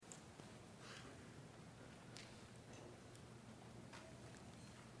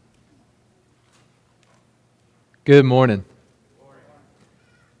Good morning.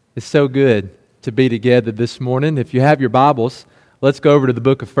 It's so good to be together this morning. If you have your Bibles, let's go over to the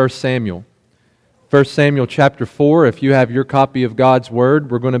book of 1 Samuel. 1 Samuel chapter 4, if you have your copy of God's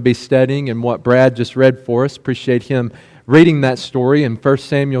Word, we're going to be studying in what Brad just read for us. Appreciate him reading that story in 1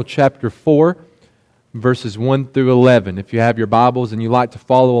 Samuel chapter 4, verses 1 through 11. If you have your Bibles and you like to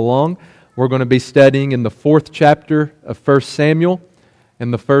follow along, we're going to be studying in the 4th chapter of 1 Samuel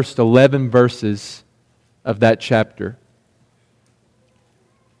and the first 11 verses of that chapter.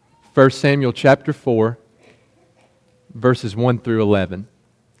 1 Samuel chapter 4, verses 1 through 11.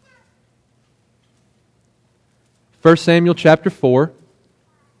 1 Samuel chapter 4,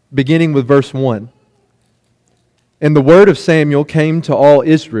 beginning with verse 1. And the word of Samuel came to all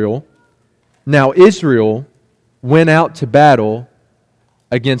Israel. Now Israel went out to battle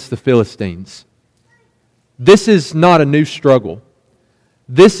against the Philistines. This is not a new struggle.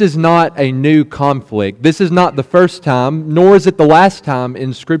 This is not a new conflict. This is not the first time, nor is it the last time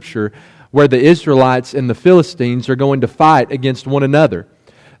in Scripture where the Israelites and the Philistines are going to fight against one another.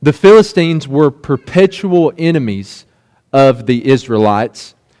 The Philistines were perpetual enemies of the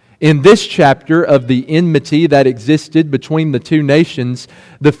Israelites. In this chapter of the enmity that existed between the two nations,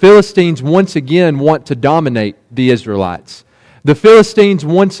 the Philistines once again want to dominate the Israelites. The Philistines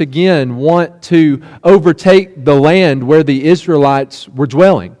once again want to overtake the land where the Israelites were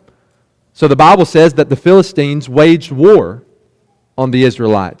dwelling. So the Bible says that the Philistines waged war on the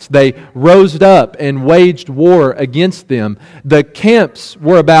Israelites. They rose up and waged war against them. The camps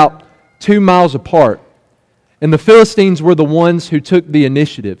were about 2 miles apart, and the Philistines were the ones who took the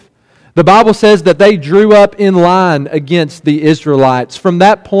initiative. The Bible says that they drew up in line against the Israelites. From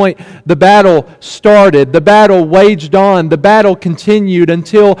that point, the battle started. The battle waged on. The battle continued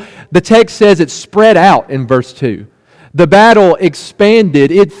until the text says it spread out in verse 2. The battle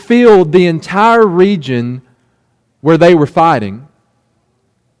expanded. It filled the entire region where they were fighting.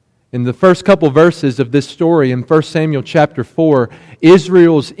 In the first couple verses of this story in 1 Samuel chapter 4,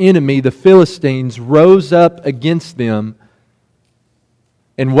 Israel's enemy, the Philistines, rose up against them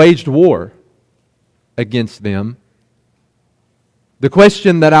and waged war against them. The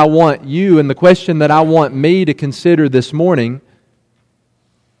question that I want you and the question that I want me to consider this morning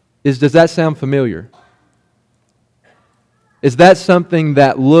is, does that sound familiar? Is that something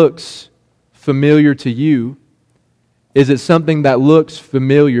that looks familiar to you? Is it something that looks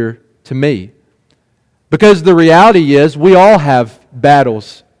familiar to me? Because the reality is we all have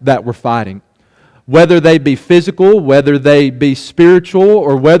battles that we're fighting. Whether they be physical, whether they be spiritual,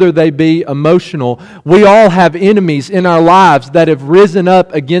 or whether they be emotional, we all have enemies in our lives that have risen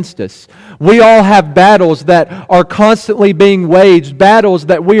up against us. We all have battles that are constantly being waged, battles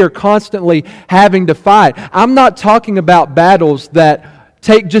that we are constantly having to fight. I'm not talking about battles that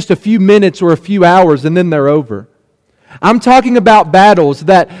take just a few minutes or a few hours and then they're over. I'm talking about battles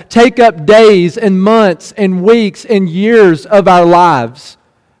that take up days and months and weeks and years of our lives.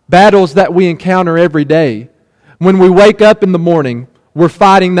 Battles that we encounter every day. When we wake up in the morning, we're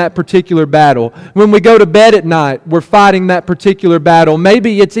fighting that particular battle. When we go to bed at night, we're fighting that particular battle.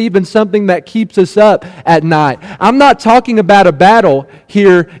 Maybe it's even something that keeps us up at night. I'm not talking about a battle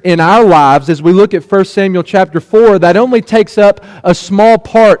here in our lives as we look at 1 Samuel chapter 4 that only takes up a small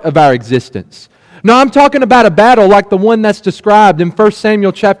part of our existence. No, I'm talking about a battle like the one that's described in 1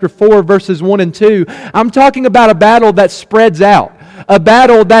 Samuel chapter 4 verses 1 and 2. I'm talking about a battle that spreads out. A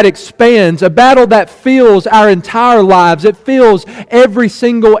battle that expands, a battle that fills our entire lives. It fills every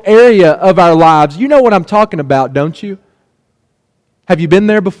single area of our lives. You know what I'm talking about, don't you? Have you been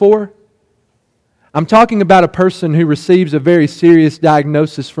there before? I'm talking about a person who receives a very serious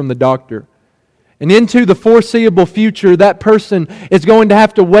diagnosis from the doctor. And into the foreseeable future, that person is going to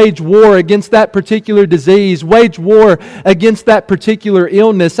have to wage war against that particular disease, wage war against that particular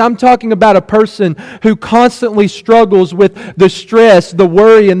illness. I'm talking about a person who constantly struggles with the stress, the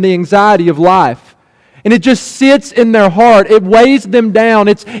worry, and the anxiety of life. And it just sits in their heart. It weighs them down.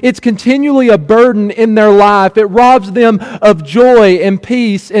 It's continually a burden in their life. It robs them of joy and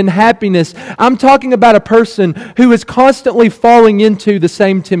peace and happiness. I'm talking about a person who is constantly falling into the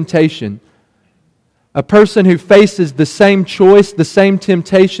same temptation. A person who faces the same choice, the same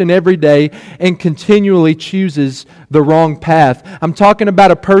temptation every day and continually chooses the wrong path. I'm talking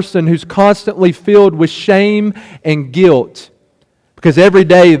about a person who's constantly filled with shame and guilt because every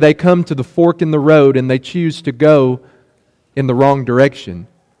day they come to the fork in the road and they choose to go in the wrong direction.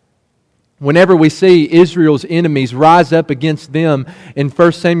 Whenever we see Israel's enemies rise up against them in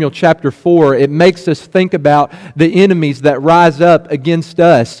 1 Samuel chapter 4, it makes us think about the enemies that rise up against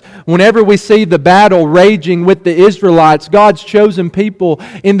us. Whenever we see the battle raging with the Israelites, God's chosen people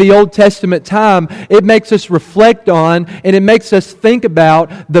in the Old Testament time, it makes us reflect on and it makes us think about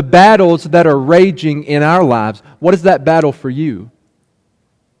the battles that are raging in our lives. What is that battle for you?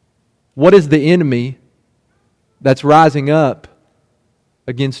 What is the enemy that's rising up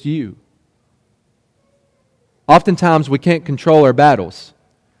against you? Oftentimes we can't control our battles.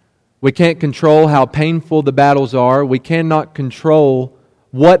 We can't control how painful the battles are. We cannot control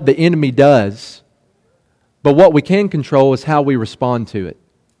what the enemy does. But what we can control is how we respond to it.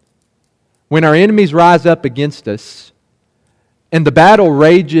 When our enemies rise up against us and the battle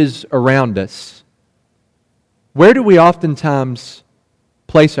rages around us, where do we oftentimes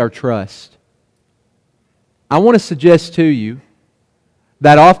place our trust? I want to suggest to you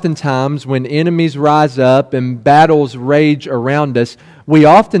that oftentimes when enemies rise up and battles rage around us, we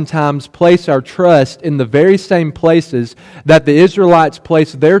oftentimes place our trust in the very same places that the Israelites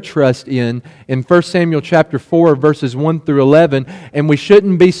placed their trust in 1 Samuel chapter 4, verses 1 through 11. And we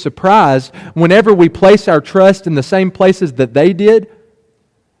shouldn't be surprised whenever we place our trust in the same places that they did.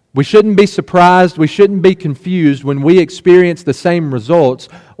 We shouldn't be surprised, we shouldn't be confused when we experience the same results,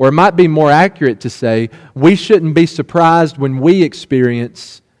 or it might be more accurate to say, we shouldn't be surprised when we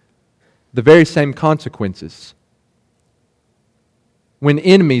experience the very same consequences. When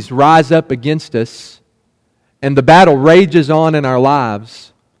enemies rise up against us and the battle rages on in our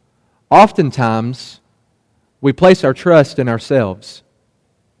lives, oftentimes we place our trust in ourselves.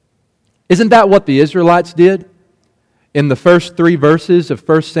 Isn't that what the Israelites did? In the first 3 verses of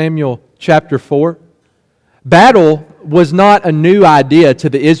 1 Samuel chapter 4, battle was not a new idea to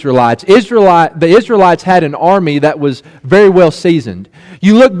the Israelites. The Israelites had an army that was very well seasoned.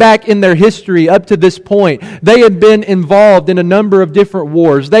 You look back in their history up to this point, they had been involved in a number of different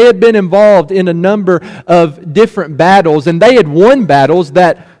wars. They had been involved in a number of different battles, and they had won battles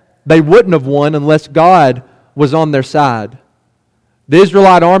that they wouldn't have won unless God was on their side. The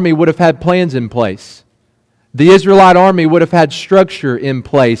Israelite army would have had plans in place. The Israelite army would have had structure in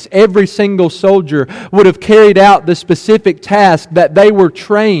place. Every single soldier would have carried out the specific task that they were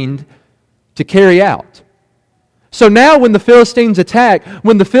trained to carry out. So now when the Philistines attack,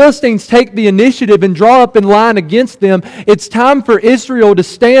 when the Philistines take the initiative and draw up in line against them, it's time for Israel to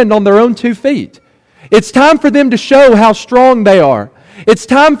stand on their own 2 feet. It's time for them to show how strong they are. It's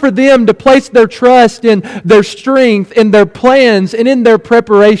time for them to place their trust in their strength, in their plans, and in their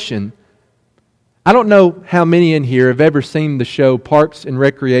preparation. I don't know how many in here have ever seen the show Parks and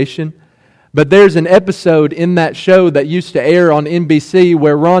Recreation, but there's an episode in that show that used to air on NBC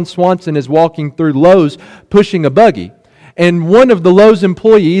where Ron Swanson is walking through Lowe's pushing a buggy. And one of the Lowe's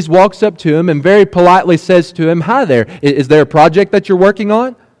employees walks up to him and very politely says to him, "Hi there, is there a project that you're working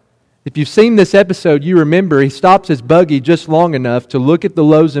on?" If you've seen this episode, you remember he stops his buggy just long enough to look at the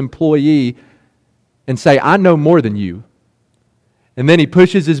Lowe's employee and say, "I know more than you." And then he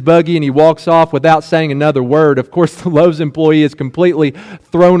pushes his buggy and he walks off without saying another word. Of course, the Lowe's employee is completely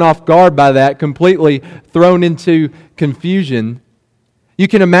thrown off guard by that, completely thrown into confusion. You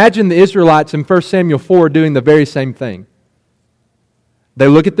can imagine the Israelites in 1 Samuel 4 doing the very same thing. They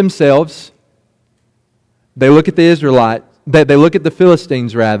look at themselves. They look at the They look at the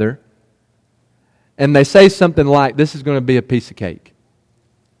Philistines, rather. And they say something like, "This is going to be a piece of cake.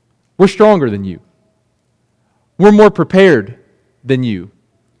 We're stronger than you. We're more prepared than you.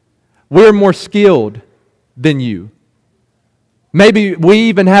 We're more skilled than you. Maybe we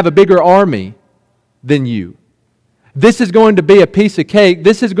even have a bigger army than you. This is going to be a piece of cake.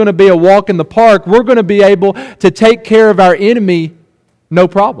 This is going to be a walk in the park. We're going to be able to take care of our enemy, no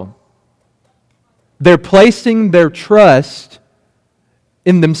problem." They're placing their trust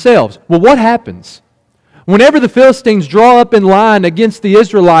in themselves. Well, what happens? Whenever the Philistines draw up in line against the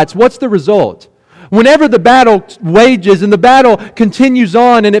Israelites, what's the result? Whenever the battle wages and the battle continues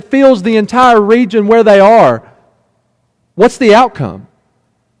on and it fills the entire region where they are, what's the outcome?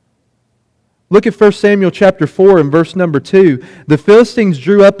 Look at 1 Samuel chapter 4 and verse number 2. The Philistines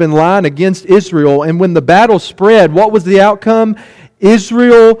drew up in line against Israel, and when the battle spread, what was the outcome?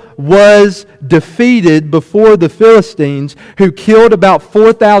 Israel was defeated before the Philistines, who killed about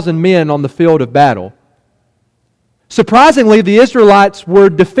 4,000 men on the field of battle. Surprisingly, the Israelites were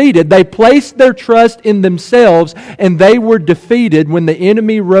defeated. They placed their trust in themselves, and they were defeated when the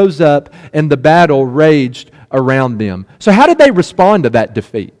enemy rose up and the battle raged around them. So how did they respond to that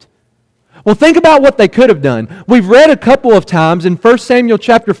defeat? Well, think about what they could have done. We've read a couple of times in 1 Samuel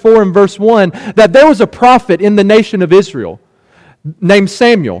chapter 4 and verse 1 that there was a prophet in the nation of Israel. named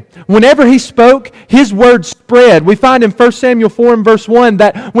Samuel. Whenever he spoke, his word spread. We find in 1 Samuel 4 and verse 1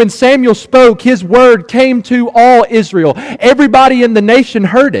 that when Samuel spoke, his word came to all Israel. Everybody in the nation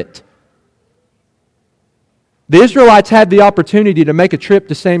heard it. The Israelites had the opportunity to make a trip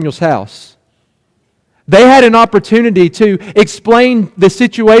to Samuel's house. They had an opportunity to explain the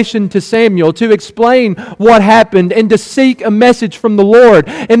situation to Samuel, to explain what happened, and to seek a message from the Lord.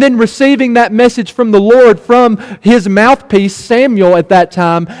 And then receiving that message from the Lord from his mouthpiece, Samuel at that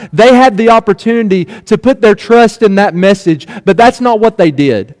time, they had the opportunity to put their trust in that message, but that's not what they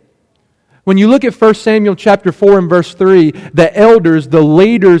did. When you look at 1 Samuel chapter 4 and verse 3, the elders, the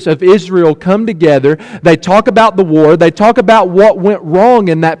leaders of Israel come together. They talk about the war. They talk about what went wrong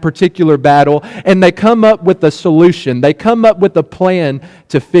in that particular battle. And they come up with a solution. They come up with a plan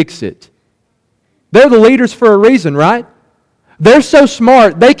to fix it. They're the leaders for a reason, right? They're so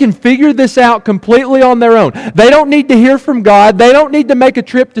smart, they can figure this out completely on their own. They don't need to hear from God. They don't need to make a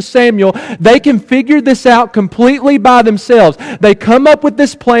trip to Samuel. They can figure this out completely by themselves. They come up with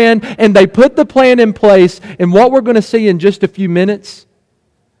this plan, and they put the plan in place. And what we're going to see in just a few minutes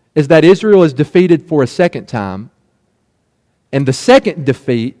is that Israel is defeated for a second time. And the second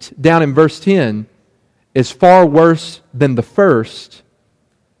defeat, down in verse 10, is far worse than the first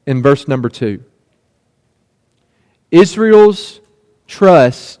in verse number 2. Israel's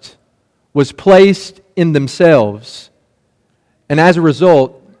trust was placed in themselves, and as a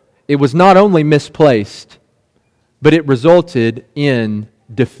result, it was not only misplaced, but it resulted in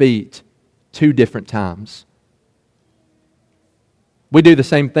defeat 2 different times. We do the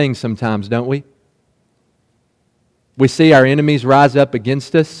same thing sometimes, don't we? We see our enemies rise up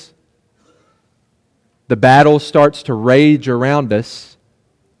against us. The battle starts to rage around us,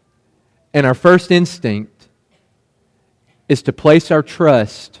 and our first instinct is to place our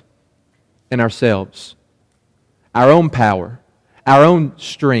trust in ourselves, our own power, our own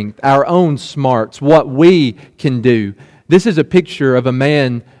strength, our own smarts, what we can do. This is a picture of a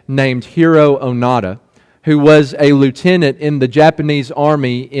man named Hiro Onoda, who was a lieutenant in the Japanese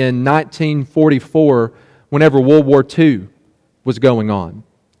army in 1944 whenever World War II was going on.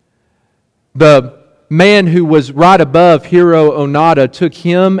 The man who was right above Hiro Onoda took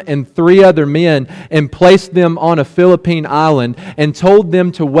him and 3 other men and placed them on a Philippine island and told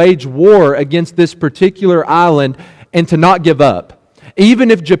them to wage war against this particular island and to not give up. Even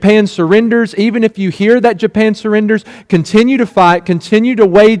if Japan surrenders, even if you hear that Japan surrenders, continue to fight, continue to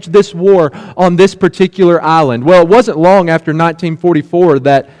wage this war on this particular island. Well, it wasn't long after 1944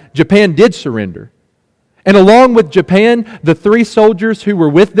 that Japan did surrender. And along with Japan, the 3 soldiers who were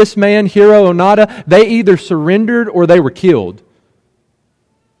with this man, Hiro Onoda, they either surrendered or they were killed.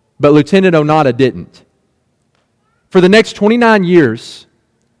 But Lieutenant Onoda didn't. For the next 29 years,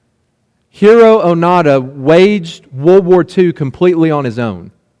 Hiro Onoda waged World War II completely on his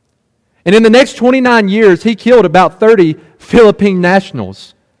own. And in the next 29 years, he killed about 30 Philippine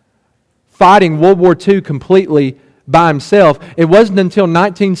nationals, fighting World War II completely by himself. It wasn't until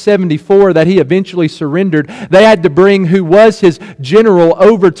 1974 that he eventually surrendered. They had to bring who was his general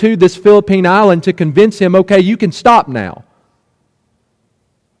over to this Philippine island to convince him, okay, you can stop now.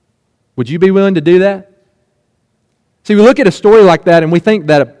 Would you be willing to do that? See, we look at a story like that and we think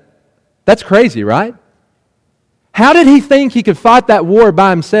that that's crazy, right? How did he think he could fight that war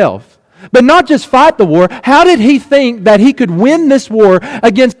by himself? But not just fight the war, how did he think that he could win this war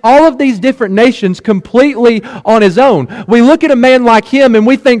against all of these different nations completely on his own? We look at a man like him and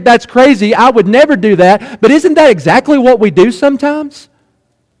we think that's crazy, I would never do that. But isn't that exactly what we do sometimes?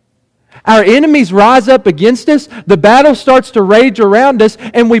 Our enemies rise up against us, the battle starts to rage around us,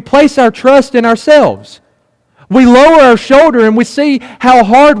 and we place our trust in ourselves. We lower our shoulder and we see how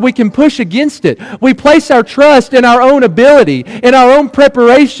hard we can push against it. We place our trust in our own ability, in our own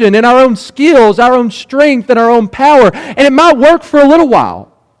preparation, in our own skills, our own strength, and our own power. And it might work for a little while.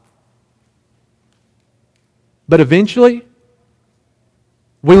 But eventually,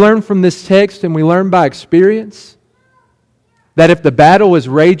 we learn from this text and we learn by experience that if the battle is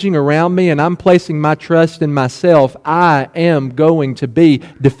raging around me and I'm placing my trust in myself, I am going to be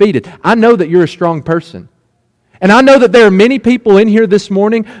defeated. I know that you're a strong person. And I know that there are many people in here this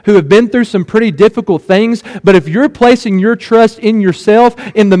morning who have been through some pretty difficult things, but if you're placing your trust in yourself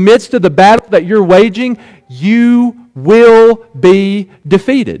in the midst of the battle that you're waging, you will be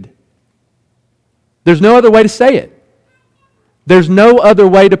defeated. There's no other way to say it. There's no other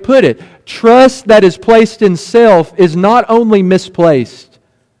way to put it. Trust that is placed in self is not only misplaced,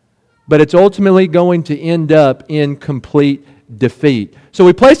 but it's ultimately going to end up in complete defeat. So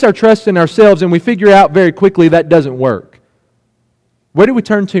we place our trust in ourselves and we figure out very quickly that doesn't work. Where do we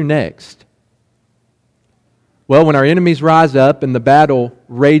turn to next? Well, when our enemies rise up and the battle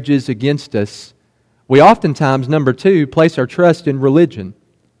rages against us, we oftentimes, number two, place our trust in religion.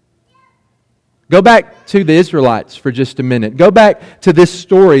 Go back to the Israelites for just a minute. Go back to this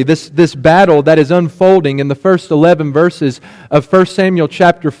story, this battle that is unfolding in the first 11 verses of 1 Samuel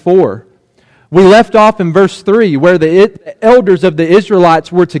chapter 4. We left off in verse 3 where the elders of the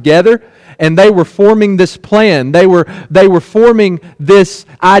Israelites were together and they were forming this plan. They were forming this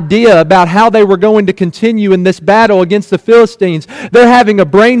idea about how they were going to continue in this battle against the Philistines. They're having a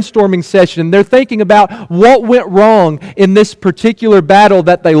brainstorming session. They're thinking about what went wrong in this particular battle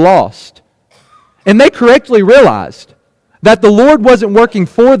that they lost. And they correctly realized that the Lord wasn't working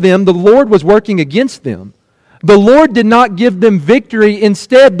for them, the Lord was working against them. The Lord did not give them victory.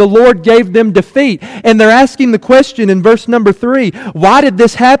 Instead, the Lord gave them defeat. And they're asking the question in verse number 3, why did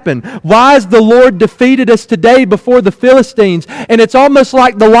this happen? Why has the Lord defeated us today before the Philistines? And it's almost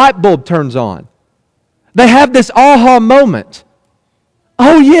like the light bulb turns on. They have this aha moment.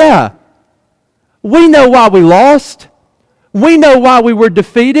 Oh yeah, we know why we lost. We know why we were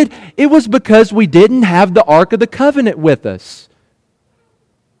defeated. It was because we didn't have the Ark of the Covenant with us.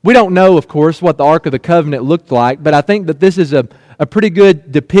 We don't know, of course, what the Ark of the Covenant looked like, but I think that this is a pretty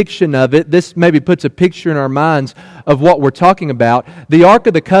good depiction of it. This maybe puts a picture in our minds of what we're talking about. The Ark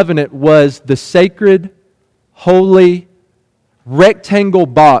of the Covenant was the sacred, holy, rectangle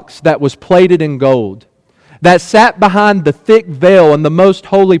box that was plated in gold, that sat behind the thick veil in the most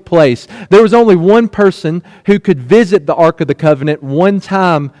holy place. There was only one person who could visit the Ark of the Covenant one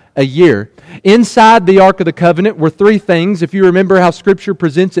time a year. Inside the Ark of the Covenant were three things, if you remember how Scripture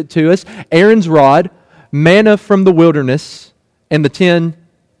presents it to us: Aaron's rod, manna from the wilderness, and the 10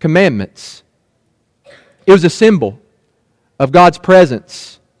 Commandments. It was a symbol of God's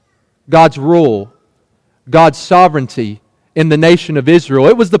presence, God's rule, God's sovereignty in the nation of Israel.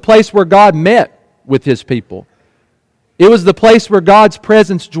 It was the place where God met with His people. It was the place where God's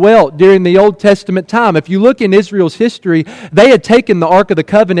presence dwelt during the Old Testament time. If you look in Israel's history, they had taken the Ark of the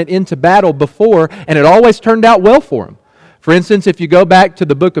Covenant into battle before, and it always turned out well for them. For instance, if you go back to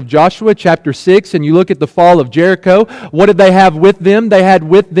the book of Joshua, chapter 6, and you look at the fall of Jericho, what did they have with them? They had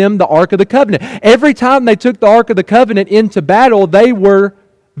with them the Ark of the Covenant. Every time they took the Ark of the Covenant into battle, they were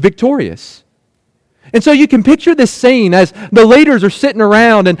victorious. And so you can picture this scene as the leaders are sitting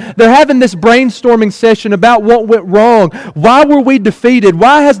around and they're having this brainstorming session about what went wrong. Why were we defeated?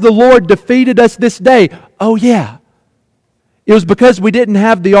 Why has the Lord defeated us this day? Oh yeah, it was because we didn't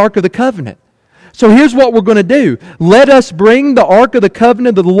have the Ark of the Covenant. So here's what we're going to do. Let us bring the Ark of the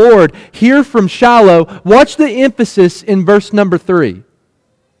Covenant of the Lord here from Shiloh. Watch the emphasis in verse number 3.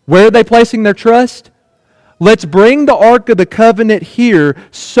 Where are they placing their trust? Let's bring the Ark of the Covenant here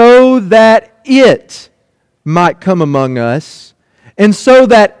so that it might come among us, and so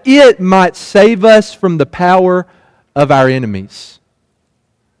that it might save us from the power of our enemies.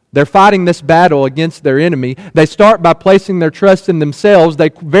 They're fighting this battle against their enemy. They start by placing their trust in themselves. They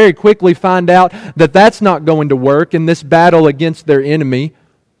very quickly find out that that's not going to work in this battle against their enemy.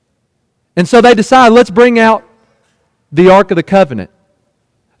 And so they decide, let's bring out the Ark of the Covenant.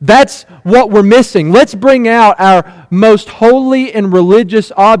 That's what we're missing. Let's bring out our most holy and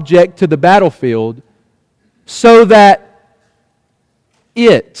religious object to the battlefield so that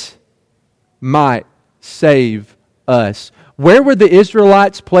it might save us. Where were the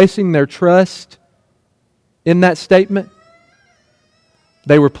Israelites placing their trust in that statement?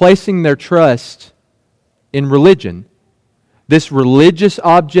 They were placing their trust in religion. This religious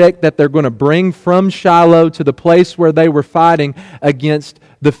object that they're going to bring from Shiloh to the place where they were fighting against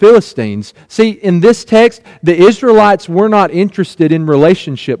the Philistines. See, in this text, the Israelites were not interested in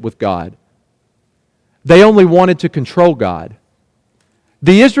relationship with God. They only wanted to control God.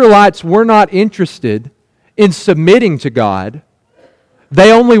 The Israelites were not interested in submitting to God.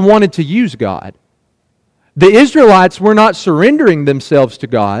 They only wanted to use God. The Israelites were not surrendering themselves to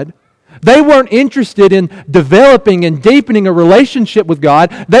God. They weren't interested in developing and deepening a relationship with God.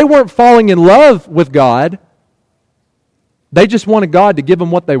 They weren't falling in love with God. They just wanted God to give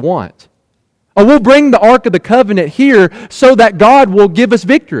them what they want. Oh, we'll bring the Ark of the Covenant here so that God will give us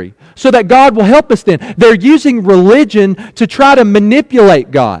victory, so that God will help us then. They're using religion to try to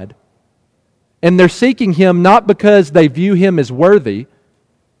manipulate God. And they're seeking Him not because they view Him as worthy,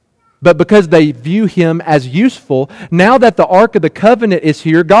 but because they view Him as useful. Now that the Ark of the Covenant is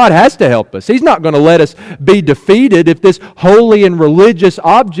here, God has to help us. He's not going to let us be defeated if this holy and religious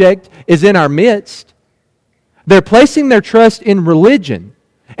object is in our midst. They're placing their trust in religion.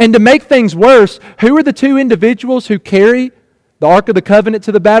 And to make things worse, who are the two individuals who carry the Ark of the Covenant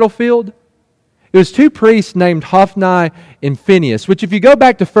to the battlefield? It was two priests named Hophni and Phinehas, which if you go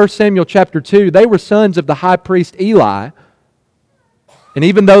back to 1 Samuel chapter 2, they were sons of the high priest Eli. And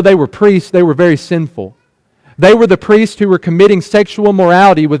even though they were priests, they were very sinful. They were the priests who were committing sexual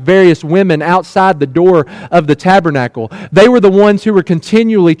immorality with various women outside the door of the tabernacle. They were the ones who were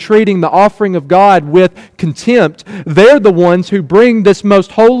continually treating the offering of God with contempt. They're the ones who bring this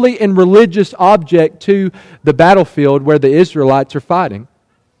most holy and religious object to the battlefield where the Israelites are fighting.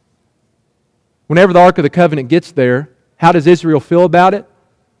 Whenever the Ark of the Covenant gets there, how does Israel feel about it?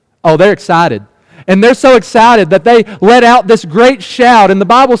 Oh, they're excited. And they're so excited that they let out this great shout. And the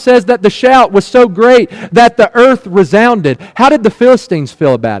Bible says that the shout was so great that the earth resounded. How did the Philistines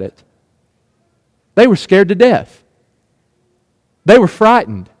feel about it? They were scared to death. They were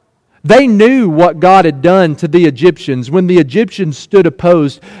frightened. They knew what God had done to the Egyptians when the Egyptians stood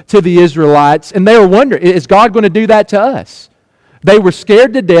opposed to the Israelites. And they were wondering, is God going to do that to us? They were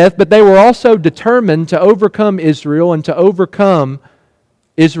scared to death, but they were also determined to overcome Israel and to overcome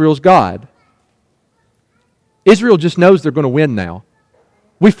Israel's God. Israel just knows they're going to win now.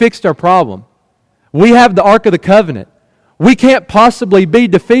 We fixed our problem. We have the Ark of the Covenant. We can't possibly be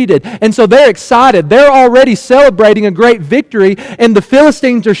defeated. And so they're excited. They're already celebrating a great victory, and the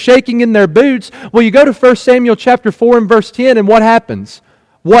Philistines are shaking in their boots. Well, you go to 1 Samuel chapter 4 and verse 10, and what happens?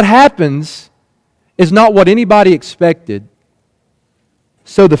 What happens is not what anybody expected.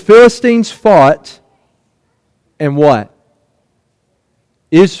 So the Philistines fought, and what?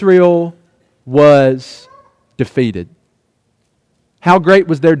 Israel was defeated. How great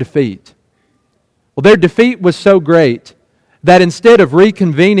was their defeat? Well, their defeat was so great that instead of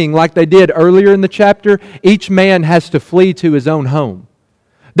reconvening like they did earlier in the chapter, each man has to flee to his own home.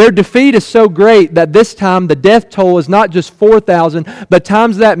 Their defeat is so great that this time the death toll is not just 4,000, but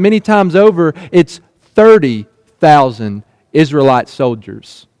times that many times over, it's 30,000 Israelite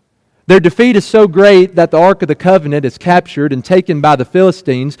soldiers. Their defeat is so great that the Ark of the Covenant is captured and taken by the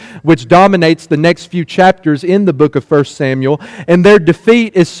Philistines, which dominates the next few chapters in the book of 1 Samuel. And their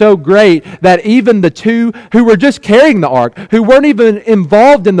defeat is so great that even the two who were just carrying the ark, who weren't even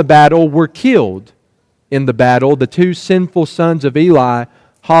involved in the battle, were killed in the battle. The two sinful sons of Eli,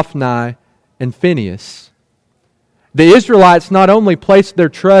 Hophni and Phinehas. The Israelites not only placed their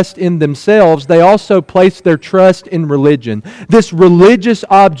trust in themselves, they also placed their trust in religion. This religious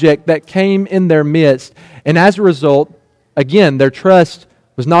object that came in their midst. And as a result, again, their trust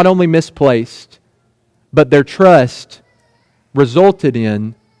was not only misplaced, but their trust resulted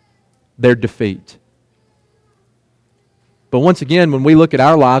in their defeat. But once again, when we look at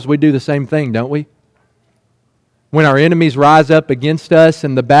our lives, we do the same thing, don't we? When our enemies rise up against us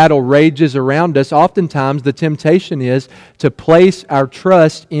and the battle rages around us, oftentimes the temptation is to place our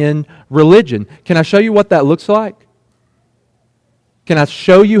trust in religion. Can I show you what that looks like? Can I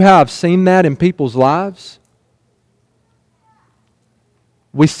show you how I've seen that in people's lives?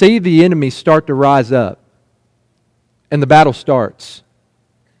 We see the enemy start to rise up, and the battle starts.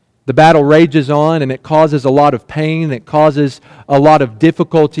 The battle rages on, and it causes a lot of pain. It causes a lot of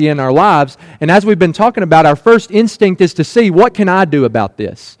difficulty in our lives. And as we've been talking about, our first instinct is to see, what can I do about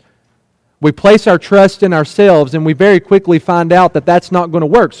this? We place our trust in ourselves, and we very quickly find out that that's not going to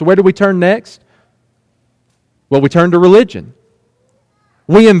work. So where do we turn next? Well, we turn to religion.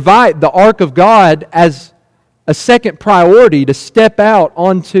 We invite the ark of God as a second priority to step out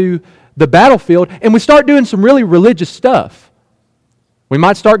onto the battlefield, and we start doing some really religious stuff. We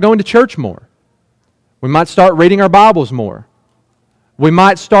might start going to church more. We might start reading our Bibles more. We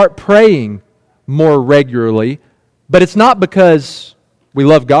might start praying more regularly, but it's not because we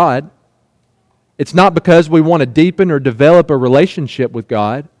love God. It's not because we want to deepen or develop a relationship with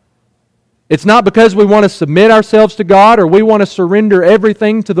God. It's not because we want to submit ourselves to God or we want to surrender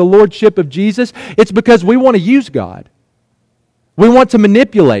everything to the Lordship of Jesus. It's because we want to use God. We want to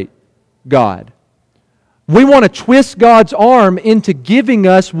manipulate God. We want to twist God's arm into giving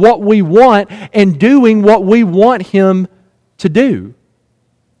us what we want and doing what we want Him to do.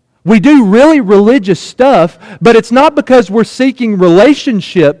 We do really religious stuff, but it's not because we're seeking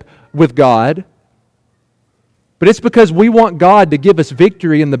relationship with God, but it's because we want God to give us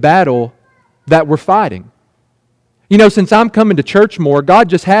victory in the battle that we're fighting. You know, since I'm coming to church more, God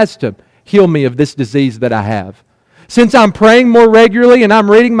just has to heal me of this disease that I have. Since I'm praying more regularly and I'm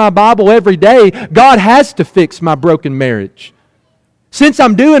reading my Bible every day, God has to fix my broken marriage. Since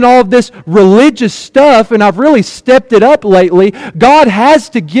I'm doing all of this religious stuff and I've really stepped it up lately, God has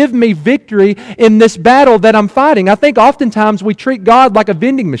to give me victory in this battle that I'm fighting. I think oftentimes we treat God like a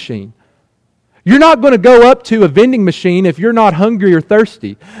vending machine. You're not going to go up to a vending machine if you're not hungry or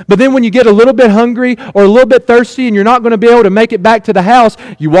thirsty. But then when you get a little bit hungry or a little bit thirsty and you're not going to be able to make it back to the house,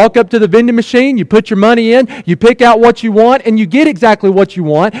 you walk up to the vending machine, you put your money in, you pick out what you want, and you get exactly what you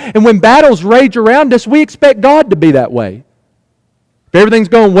want. And when battles rage around us, we expect God to be that way. If everything's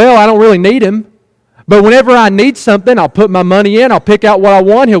going well, I don't really need Him. But whenever I need something, I'll put my money in, I'll pick out what I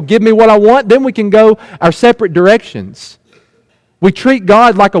want, He'll give me what I want, then we can go our separate directions. We treat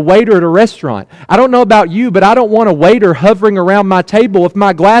God like a waiter at a restaurant. I don't know about you, but I don't want a waiter hovering around my table if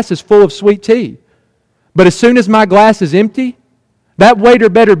my glass is full of sweet tea. But as soon as my glass is empty, that waiter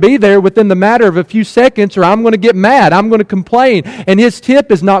better be there within the matter of a few seconds or I'm going to get mad, I'm going to complain, and his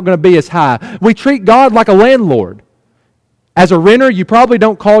tip is not going to be as high. We treat God like a landlord. As a renter, you probably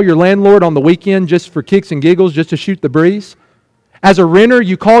don't call your landlord on the weekend just for kicks and giggles, just to shoot the breeze. As a renter,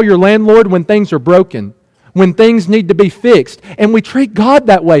 you call your landlord when things are broken, when things need to be fixed. And we treat God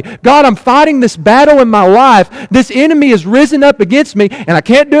that way. God, I'm fighting this battle in my life. This enemy has risen up against me, and I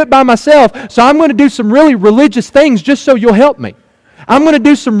can't do it by myself, so I'm going to do some really religious things just so you'll help me. I'm going to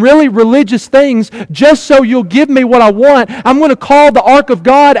do some really religious things just so you'll give me what I want. I'm going to call the ark of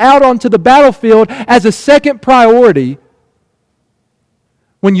God out onto the battlefield as a second priority.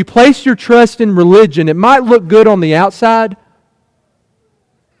 When you place your trust in religion, it might look good on the outside,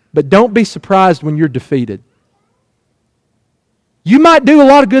 but don't be surprised when you're defeated. You might do a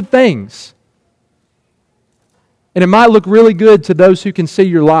lot of good things, and it might look really good to those who can see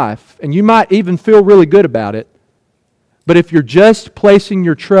your life, and you might even feel really good about it. But if you're just placing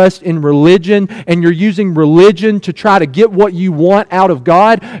your trust in religion and you're using religion to try to get what you want out of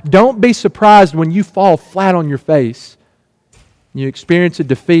God, don't be surprised when you fall flat on your face. You experience a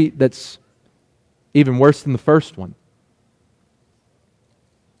defeat that's even worse than the first one.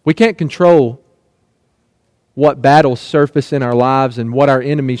 We can't control what battles surface in our lives and what our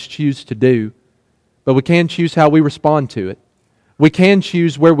enemies choose to do, but we can choose how we respond to it. We can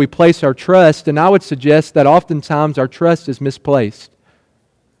choose where we place our trust, and I would suggest that oftentimes our trust is misplaced.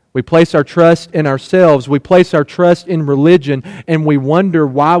 We place our trust in ourselves, we place our trust in religion, and we wonder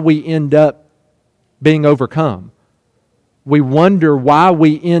why we end up being overcome. We wonder why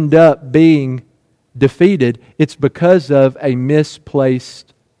we end up being defeated. It's because of a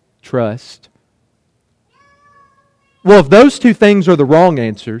misplaced trust. Well, if those two things are the wrong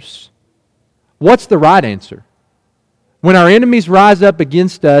answers, what's the right answer? When our enemies rise up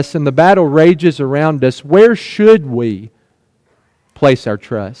against us and the battle rages around us, where should we place our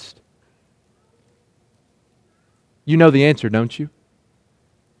trust? You know the answer, don't you?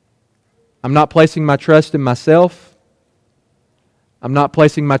 I'm not placing my trust in myself. I'm not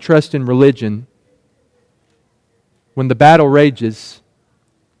placing my trust in religion. When the battle rages,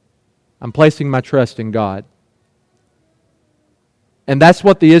 I'm placing my trust in God. And that's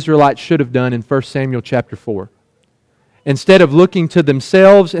what the Israelites should have done in 1 Samuel chapter 4. Instead of looking to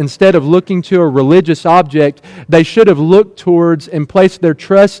themselves, instead of looking to a religious object, they should have looked towards and placed their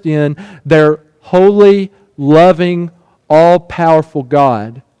trust in their holy, loving, all-powerful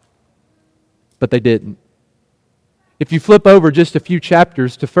God. But they didn't. If you flip over just a few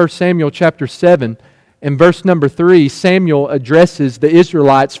chapters to 1 Samuel chapter 7, in verse number 3, Samuel addresses the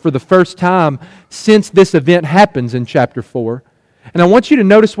Israelites for the first time since this event happens in chapter 4. And I want you to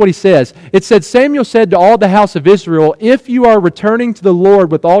notice what he says. It said, Samuel said to all the house of Israel, if you are returning to the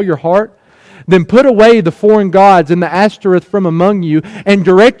Lord with all your heart, then put away the foreign gods and the Ashtoreth from among you, and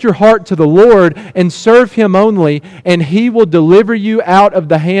direct your heart to the Lord, and serve Him only, and He will deliver you out of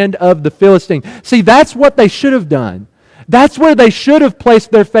the hand of the Philistine. See, that's what they should have done. That's where they should have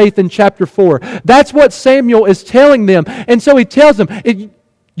placed their faith in chapter 4. That's what Samuel is telling them. And so he tells them,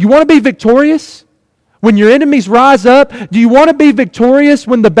 you want to be victorious? When your enemies rise up, do you want to be victorious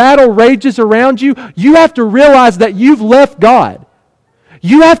when the battle rages around you? You have to realize that you've left God.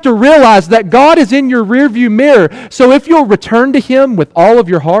 You have to realize that God is in your rearview mirror. So if you'll return to Him with all of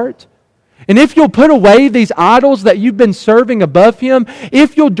your heart, and if you'll put away these idols that you've been serving above Him,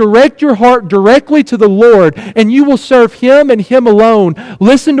 if you'll direct your heart directly to the Lord and you will serve Him and Him alone,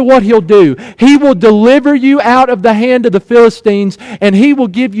 listen to what He'll do. He will deliver you out of the hand of the Philistines, and He will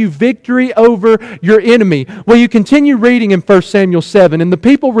give you victory over your enemy. Well, you continue reading in 1 Samuel 7, and the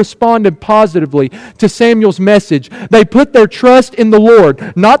people responded positively to Samuel's message. They put their trust in the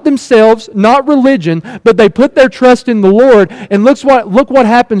Lord, not themselves, not religion, but they put their trust in the Lord. And look what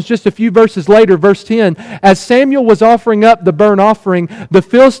happens just a few verses later, verse 10. As Samuel was offering up the burnt offering, the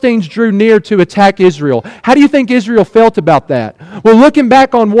Philistines drew near to attack Israel. How do you think Israel felt about that? Well, looking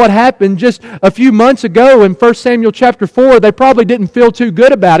back on what happened just a few months ago in 1 Samuel chapter 4, they probably didn't feel too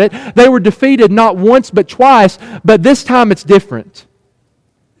good about it. They were defeated not once but twice, but this time it's different.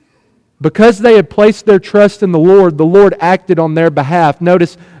 Because they had placed their trust in the Lord acted on their behalf.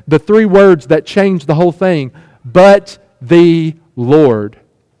 Notice the three words that changed the whole thing. But the Lord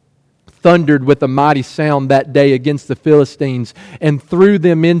thundered with a mighty sound that day against the Philistines and threw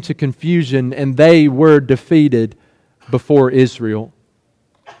them into confusion, and they were defeated before Israel.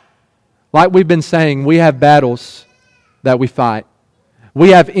 Like we've been saying, we have battles that we fight. We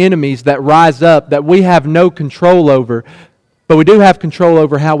have enemies that rise up that we have no control over, but we do have control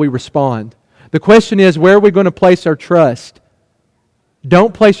over how we respond. The question is, where are we going to place our trust?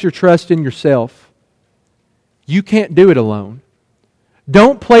 Don't place your trust in yourself. You can't do it alone.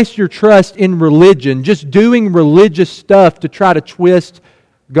 Don't place your trust in religion, just doing religious stuff to try to twist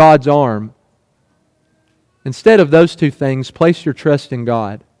God's arm. Instead of those two things, place your trust in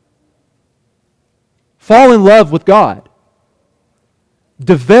God. Fall in love with God.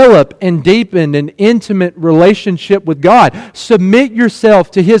 Develop and deepen an intimate relationship with God. Submit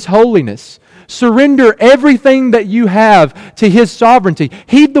yourself to His holiness. Surrender everything that you have to His sovereignty.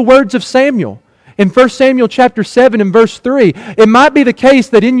 Heed the words of Samuel. In 1 Samuel chapter 7 and verse 3, it might be the case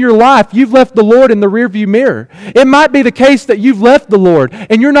that in your life you've left the Lord in the rearview mirror. It might be the case that you've left the Lord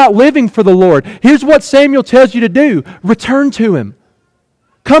and you're not living for the Lord. Here's what Samuel tells you to do. Return to Him.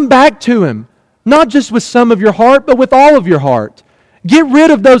 Come back to Him. Not just with some of your heart, but with all of your heart. Get rid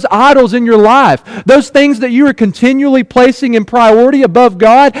of those idols in your life. Those things that you are continually placing in priority above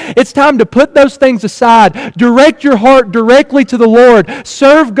God. It's time to put those things aside. Direct your heart directly to the Lord.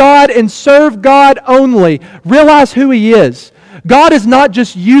 Serve God and serve God only. Realize who He is. God is not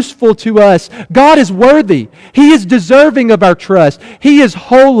just useful to us. God is worthy. He is deserving of our trust. He is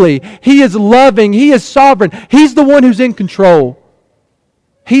holy. He is loving. He is sovereign. He's the one who's in control.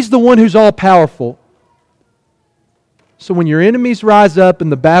 He's the one who's all-powerful. So when your enemies rise up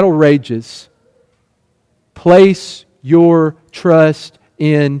and the battle rages, place your trust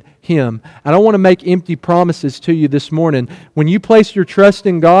in Him. I don't want to make empty promises to you this morning. When you place your trust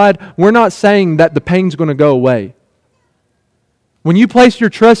in God, we're not saying that the pain's going to go away. When you place your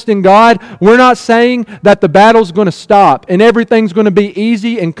trust in God, we're not saying that the battle's going to stop and everything's going to be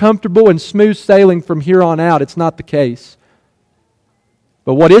easy and comfortable and smooth sailing from here on out. It's not the case.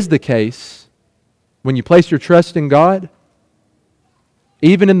 But what is the case? When you place your trust in God,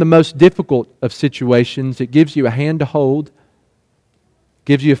 even in the most difficult of situations, it gives you a hand to hold,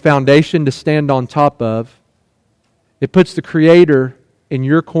 gives you a foundation to stand on top of. It puts the Creator in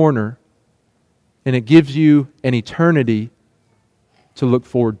your corner, and it gives you an eternity to look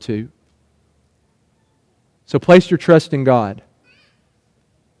forward to. So place your trust in God,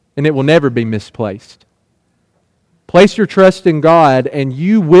 and it will never be misplaced. Place your trust in God, and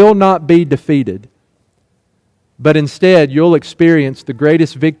you will not be defeated. But instead, you'll experience the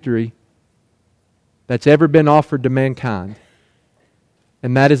greatest victory that's ever been offered to mankind.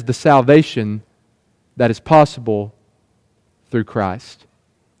 And that is the salvation that is possible through Christ.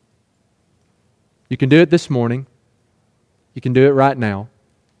 You can do it this morning. You can do it right now.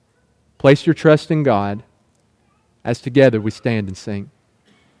 Place your trust in God as together we stand and sing.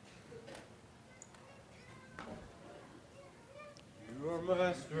 You are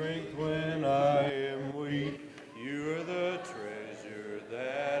my strength when I am weak. You are the treasure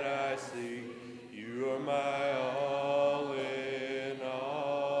that I seek. You are my all in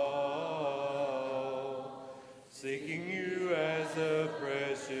all. Seeking you as a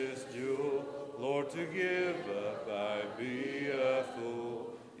precious jewel, Lord, to give up I'd be a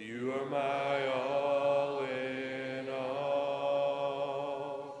fool. You are my all.